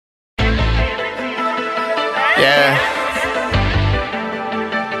Yeah.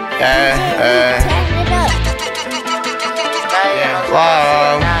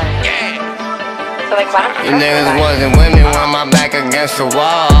 Wow. You niggas wasn't with me when my back against the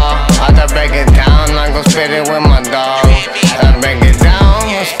wall. After break it down, I go spit it with my dog. I break it down,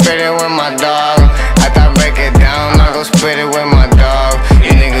 I spit it with my dog. After break it down, I go spit it with my dog.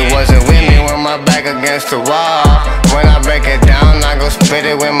 You niggas wasn't with me when my back against the wall. When I break it down, I go spit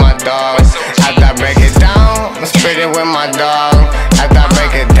it with my dog. After I break it down, I spit it with my dog. After I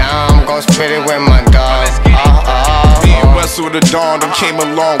break it down, I'm gon' spit it with my dog. Weso the Dawn, done came a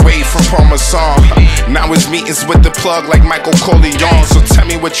long way from Parmesan. Now it's meetings with the plug like Michael Corleone. So tell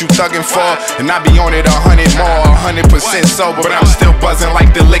me what you thuggin' for, and I be on it 100 more. 100% sober, but I'm still buzzing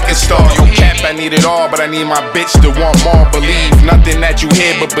like the liquor store. Yo cap, I need it all, but I need my bitch to want more. Believe nothing that you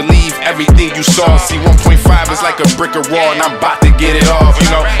hear, but believe everything you saw. See, 1.5 is like a brick of raw, and I'm about to get it off. You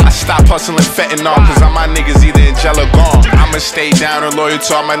know, I stopped hustling fentanyl, cause all my niggas either in jail or gone. I'ma stay down and loyal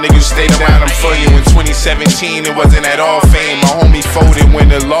to all my niggas stayed around. I'm for you. In 2017, it wasn't at all fame. My homie folded when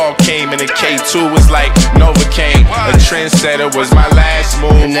the law came, and the K2 was like Novocaine. A trendsetter was my last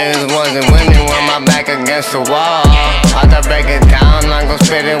move. You niggas wasn't with me when my back against the wall. After break it down, I go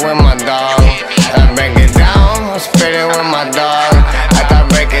spit it with my dog. I break it down, I spit it with my dog. After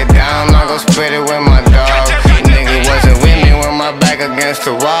break it down, I go spit it with my dog. You niggas wasn't with me when my back against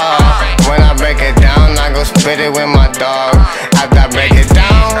the wall. When I break it down, I go spit it with my dog. After I break it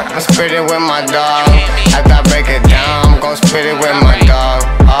down, I spit it with my dog. After I break it down, I'm gon' spit it with my dog.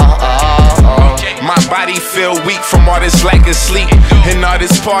 My body feel weak from all this lack of sleep and all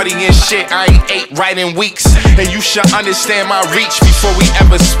this party and shit. I ain't ate right in weeks, and you should understand my reach before we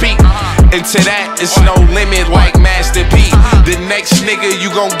ever speak. And to that, it's no limit like Master P. The next nigga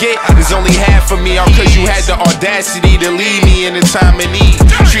you gon' get is only half of me, all cause you had the audacity to leave me in the time of need.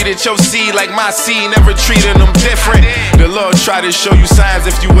 Treated your seed like my seed, never treated them different. The Lord tried to show you signs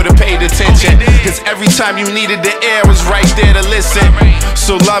if you would've paid attention, cause every time you needed the air was right there to listen.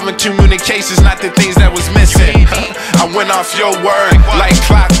 So love and communication's not the things that was missing. I went off your word like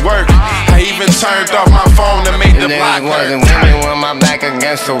clockwork. I even turned off my phone to make the block hurt. Wasn't with me when my back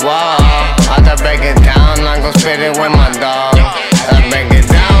against the wall. After break it down, I go spit it with my dog. I break it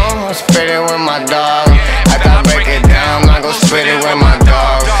down, I spit it with my dog. After break it down, I go spit it with my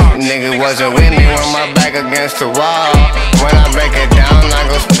dog. Nigga wasn't with me when my back against the wall. When I break it down, I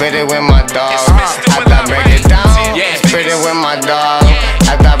go spit it with my dog. After I break it down, spit it with my dog.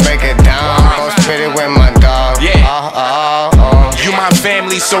 After I break it down, I go spit it with my dog. You my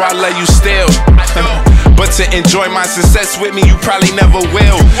family, so I love you still. But to enjoy my success with me, you probably never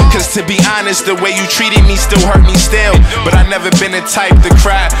will. Cause to be honest, the way you treated me still hurt me still. But I never been the type to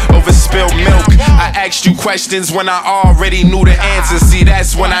cry over spilled milk. I asked you questions when I already knew the answer. See,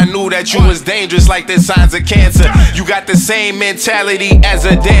 that's when I knew that you was dangerous like the signs of cancer. You got the same mentality as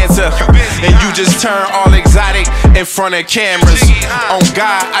a dancer, and you just turn all exotic in front of cameras. On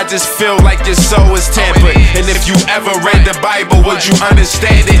God, I just feel like your soul is tampered. And if you ever read the Bible, would you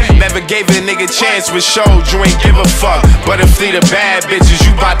understand it? Never gave a nigga chance with show. You ain't give a fuck, but if they the bad bitches,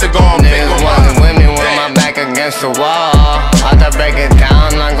 you bout to go on big. Niggas wasn't with me when my back against the wall. After break it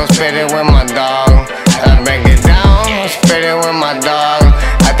down, I go spit it with my dog. I break it down, I spit it with my dog.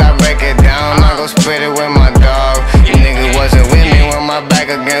 After break it down, I go spit it with my dog. You niggas wasn't with me when my back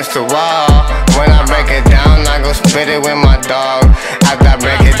against the wall. When I break it down, I go spit it with my dog. After I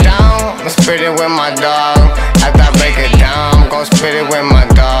break it down, I spit it with my dog. After I break it down, I'm gon' spit it with my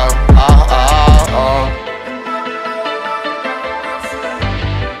dog.